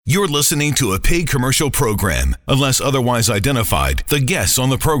You're listening to a paid commercial program. Unless otherwise identified, the guests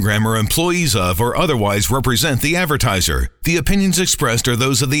on the program are employees of or otherwise represent the advertiser. The opinions expressed are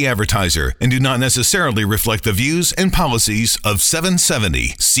those of the advertiser and do not necessarily reflect the views and policies of 770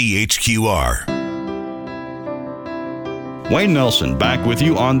 CHQR. Wayne Nelson back with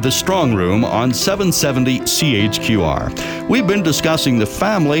you on The Strong Room on 770 CHQR. We've been discussing the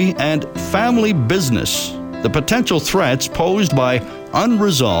family and family business, the potential threats posed by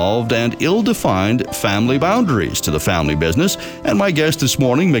unresolved and ill-defined family boundaries to the family business. And my guest this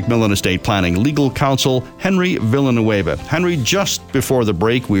morning, McMillan Estate Planning Legal Counsel Henry Villanueva. Henry, just before the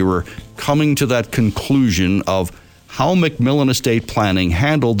break, we were coming to that conclusion of how McMillan Estate Planning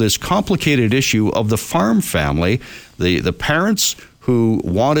handled this complicated issue of the farm family, the parents who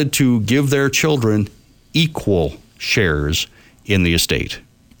wanted to give their children equal shares in the estate.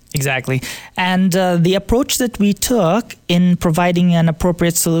 Exactly. And the approach that we took in providing an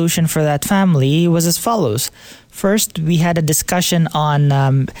appropriate solution for that family was as follows. First, we had a discussion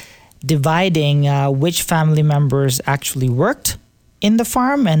on dividing which family members actually worked in the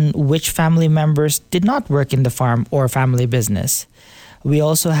farm and which family members did not work in the farm or family business. We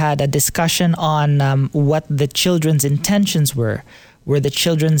also had a discussion on what the children's intentions were. Were the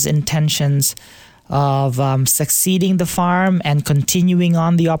children's intentions of succeeding the farm and continuing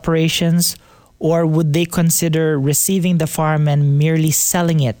on the operations, or would they consider receiving the farm and merely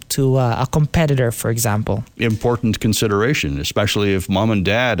selling it to a competitor, for example? Important consideration, especially if mom and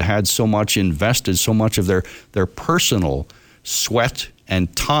dad had so much invested, so much of their personal sweat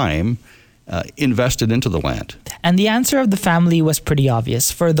and time invested into the land. And the answer of the family was pretty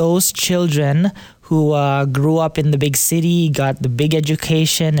obvious. For those children who grew up in the big city, got the big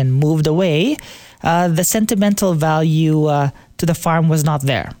education, and moved away, the sentimental value to the farm was not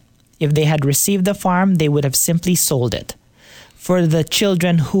there. If they had received the farm, they would have simply sold it. For the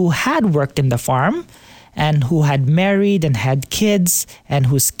children who had worked in the farm and who had married and had kids and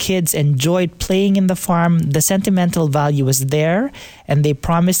whose kids enjoyed playing in the farm, the sentimental value was there, and they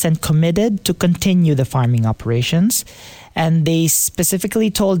promised and committed to continue the farming operations. And they specifically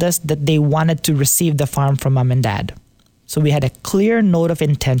told us that they wanted to receive the farm from mom and dad. So we had a clear note of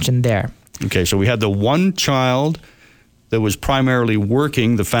intention there. Okay, so we had the one child that was primarily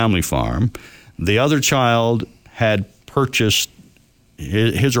working the family farm. The other child had purchased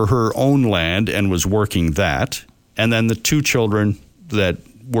his or her own land and was working that. And then the two children that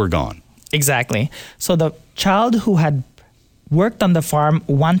were gone. Exactly. So the child who had worked on the farm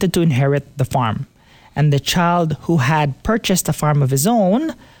wanted to inherit the farm. And the child who had purchased a farm of his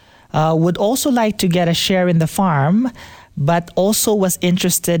own would also like to get a share in the farm, but also was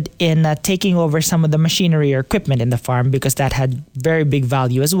interested in taking over some of the machinery or equipment in the farm because that had very big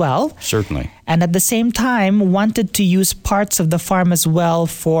value as well. Certainly. And at the same time, wanted to use parts of the farm as well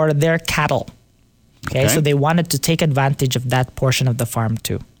for their cattle. Okay. So they wanted to take advantage of that portion of the farm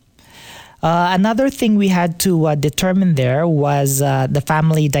too. Another thing we had to determine there was the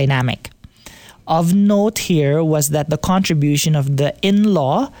family dynamic. Of note here was that the contribution of the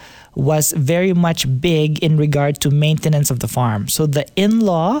in-law was very much big in regard to maintenance of the farm. So the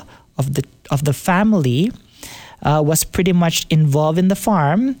in-law of the family was pretty much involved in the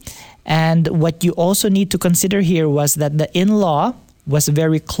farm. And what you also need to consider here was that the in-law was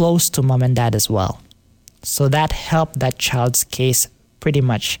very close to mom and dad as well. So that helped that child's case pretty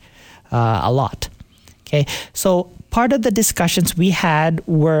much a lot. Okay, so part of the discussions we had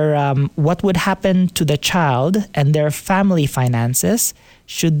were what would happen to the child and their family finances.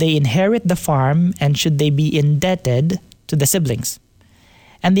 Should they inherit the farm and should they be indebted to the siblings?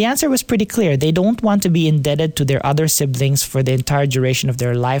 And the answer was pretty clear. They don't want to be indebted to their other siblings for the entire duration of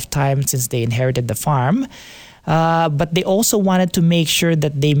their lifetime since they inherited the farm. But they also wanted to make sure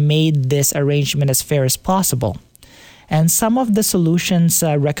that they made this arrangement as fair as possible. And some of the solutions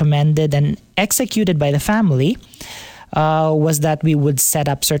recommended and executed by the family was that we would set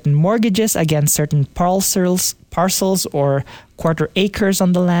up certain mortgages against certain parcels or quarter acres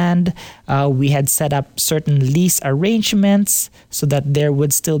on the land. We had set up certain lease arrangements so that there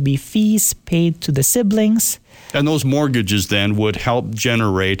would still be fees paid to the siblings. And those mortgages then would help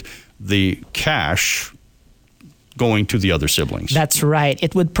generate the cash going to the other siblings. That's right.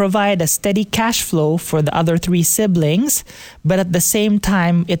 It would provide a steady cash flow for the other three siblings, but at the same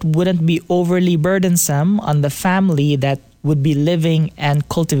time, it wouldn't be overly burdensome on the family that would be living and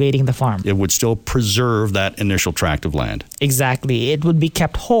cultivating the farm. It would still preserve that initial tract of land. Exactly. It would be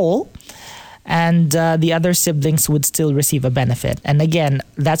kept whole, and the other siblings would still receive a benefit. And again,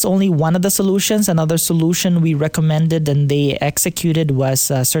 that's only one of the solutions. Another solution we recommended and they executed was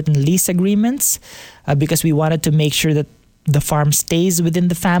certain lease agreements because we wanted to make sure that the farm stays within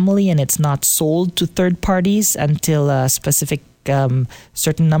the family and it's not sold to third parties until a specific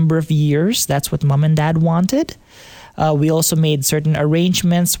certain number of years. That's what mom and dad wanted. We also made certain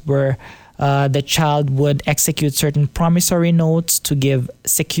arrangements where the child would execute certain promissory notes to give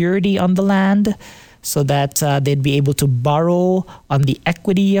security on the land so that they'd be able to borrow on the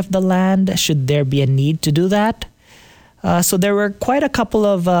equity of the land should there be a need to do that. So there were quite a couple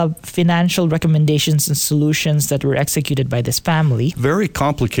of financial recommendations and solutions that were executed by this family. Very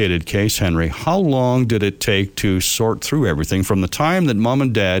complicated case, Henry. How long did it take to sort through everything from the time that mom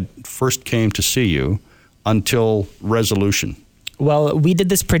and dad first came to see you until resolution? Well, we did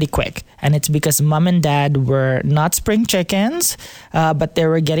this pretty quick, and it's because mom and dad were not spring chickens, but they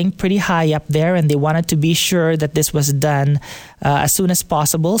were getting pretty high up there, and they wanted to be sure that this was done as soon as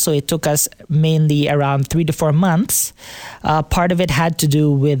possible. So it took us mainly around 3 to 4 months. Part of it had to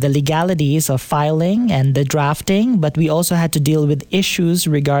do with the legalities of filing and the drafting, but we also had to deal with issues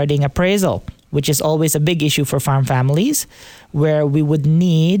regarding appraisal, which is always a big issue for farm families, where we would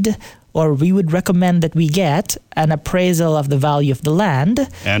need or we would recommend that we get an appraisal of the value of the land.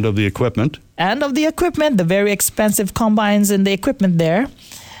 And of the equipment. And of the equipment, the very expensive combines and the equipment there,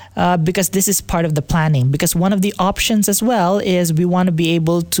 because this is part of the planning. Because one of the options as well is we want to be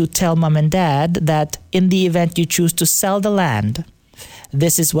able to tell mom and dad that in the event you choose to sell the land,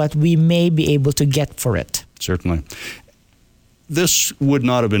 this is what we may be able to get for it. Certainly. This would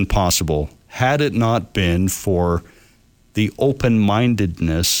not have been possible had it not been for the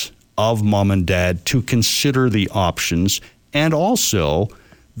open-mindedness of mom and dad to consider the options, and also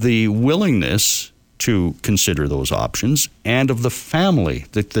the willingness to consider those options, and of the family,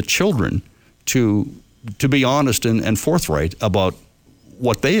 the children, to be honest and forthright about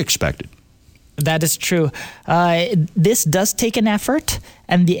what they expected. That is true. This does take an effort,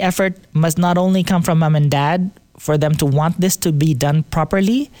 and the effort must not only come from mom and dad for them to want this to be done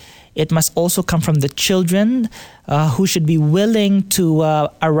properly. It must also come from the children who should be willing to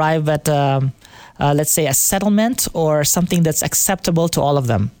arrive at, let's say, a settlement or something that's acceptable to all of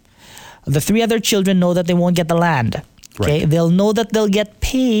them. The 3 other children know that they won't get the land. Okay, right. They'll know that they'll get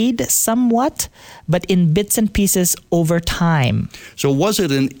paid somewhat, but in bits and pieces over time. So was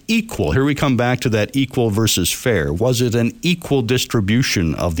it an equal, here we come back to that equal versus fair, was it an equal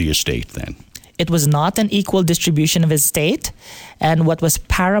distribution of the estate then? It was not an equal distribution of estate, and what was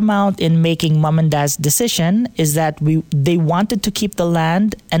paramount in making mom and dad's decision is that they wanted to keep the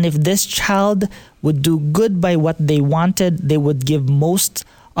land, and if this child would do good by what they wanted, they would give most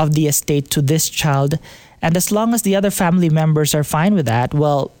of the estate to this child. And as long as the other family members are fine with that,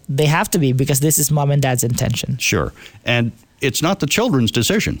 well, they have to be, because this is mom and dad's intention. Sure. And it's not the children's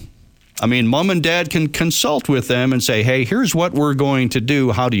decision. I mean, mom and dad can consult with them and say, hey, here's what we're going to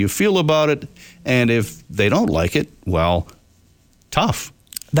do. How do you feel about it? And if they don't like it, well, tough.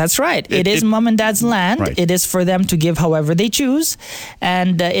 That's right. It is mom and dad's land. Right. It is for them to give however they choose.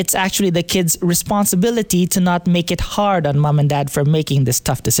 And it's actually the kids' responsibility to not make it hard on mom and dad for making this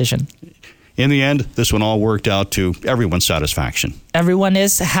tough decision. In the end, this one all worked out to everyone's satisfaction. Everyone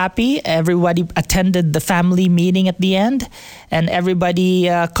is happy. Everybody attended the family meeting at the end, and everybody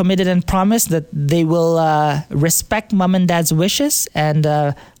committed and promised that they will respect mom and dad's wishes and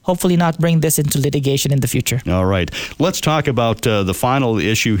hopefully not bring this into litigation in the future. All right. Let's talk about the final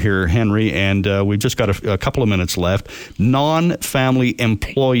issue here, Henry, and we've just got a couple of minutes left. Non-family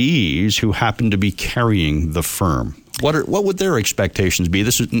employees who happen to be carrying the firm. What would their expectations be?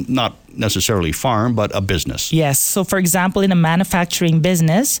 This is not necessarily farm, but a business. Yes. So, for example, in a manufacturing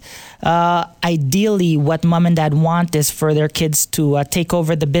business, ideally what mom and dad want is for their kids to take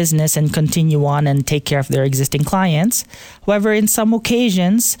over the business and continue on and take care of their existing clients. However, in some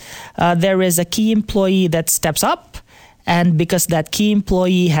occasions, there is a key employee that steps up. And because that key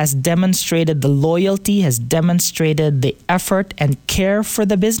employee has demonstrated the loyalty, has demonstrated the effort and care for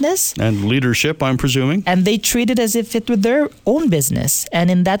the business. And leadership, I'm presuming. And they treat it as if it were their own business.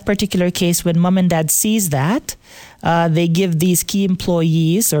 And in that particular case, when mom and dad sees that, they give these key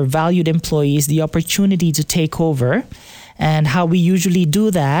employees or valued employees the opportunity to take over. And how we usually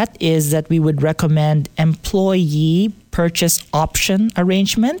do that is that we would recommend employee purchase option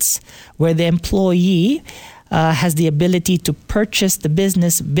arrangements, where the employee has the ability to purchase the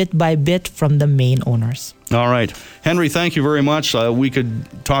business bit by bit from the main owners. All right. Henry, thank you very much. We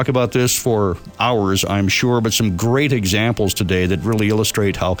could talk about this for hours, I'm sure, but some great examples today that really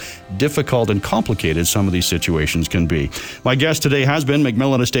illustrate how difficult and complicated some of these situations can be. My guest today has been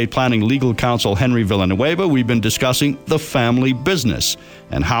McMillan Estate Planning Legal Counsel Henry Villanueva. We've been discussing the family business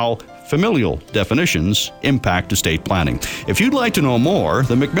and how familial definitions impact estate planning. If you'd like to know more,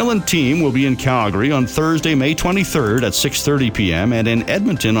 the McMillan team will be in Calgary on Thursday, May 23rd at 6:30 p.m. and in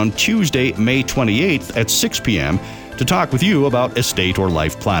Edmonton on Tuesday, May 28th at 6 p.m. to talk with you about estate or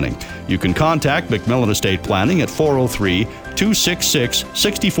life planning. You can contact McMillan Estate Planning at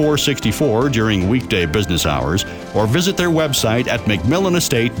 403-266-6464 during weekday business hours or visit their website at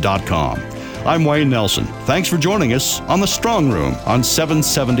mcmillanestate.com. I'm Wayne Nelson. Thanks for joining us on The Strong Room on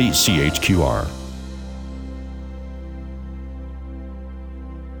 770 CHQR.